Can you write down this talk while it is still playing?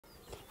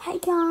Hey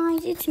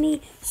guys, it's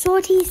me,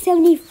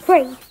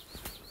 Sorty73.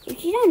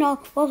 If you don't know,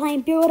 we're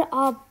playing Build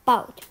a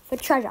Boat for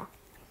treasure.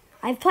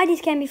 I've played this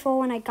game before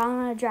when I got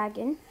on a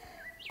dragon.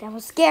 That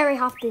was scary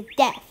half to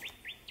death.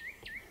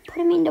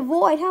 Put him in the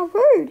void, how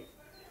rude.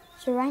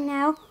 So right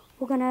now,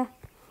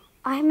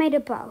 I made a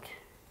boat.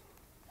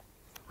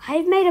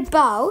 I've made a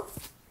boat,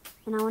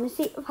 and I want to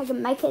see if I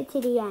can make it to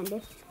the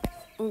end.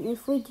 And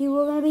if we do,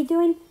 we're going to be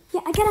doing,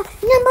 I got a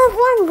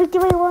 #1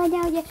 victory right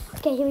now. Yeah.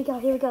 Okay, here we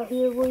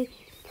go.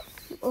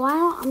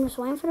 Well, I'm just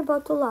waiting for the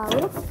boat to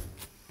load.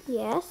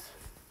 Yes.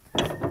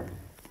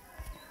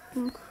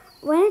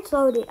 When it's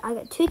loaded, I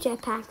got 2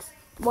 jetpacks,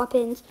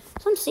 weapons,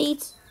 some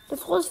seats, the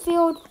force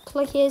field,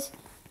 clickers,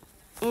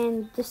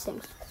 and this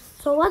thing.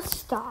 So let's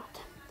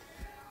start.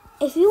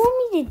 If you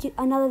want me to do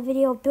another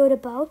video of Build a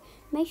Boat,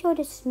 make sure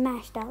to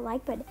smash that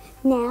like button.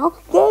 Now,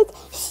 let's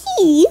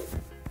see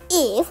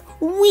if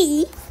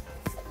we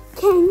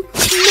can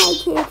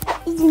make it.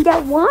 Isn't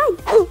that one?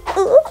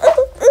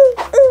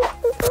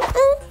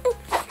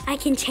 I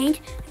can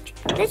change.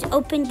 Let's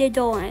open the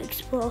door and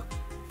explore.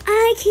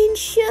 I can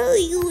show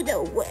you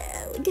the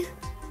world.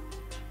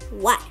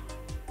 What?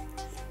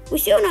 We're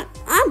still not.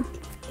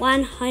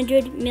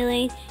 100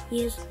 million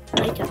years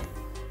later.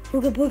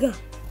 Booga booga.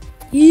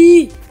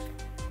 Yee.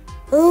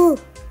 Oh.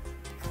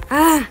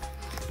 Ah.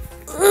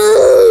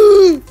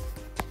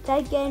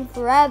 Taken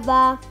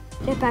forever.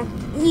 Get back.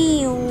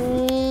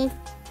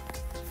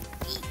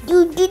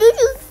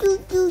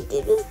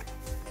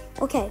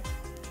 Okay.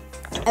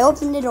 I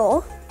opened the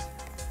door.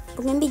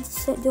 We're gonna be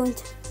doing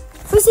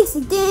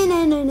 360.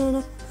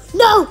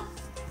 No!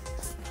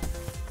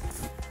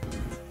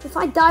 If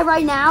I die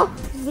right now,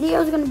 this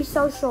video is gonna be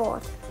so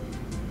short.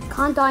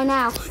 Can't die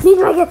now. Need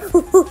to make it.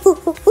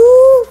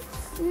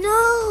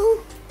 No!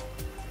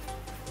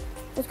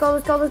 Let's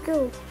go.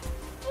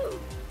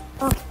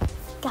 Oh,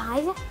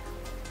 guys,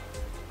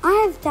 I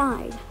have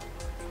died.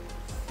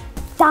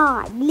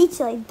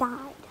 Literally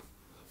died.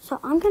 So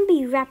I'm gonna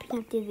be wrapping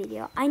up the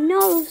video. I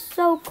know it was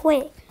so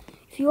quick.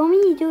 If you want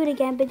me to do it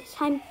again, but this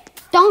time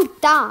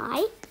don't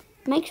die,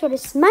 make sure to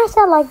smash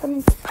that like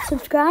button,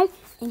 subscribe,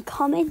 and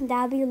comment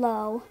down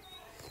below.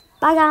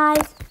 Bye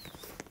guys.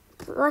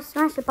 Let's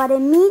smash the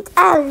button. Meet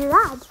a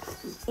lot.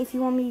 If you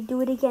want me to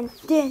do it again.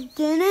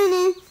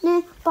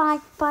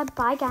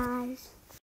 Bye guys.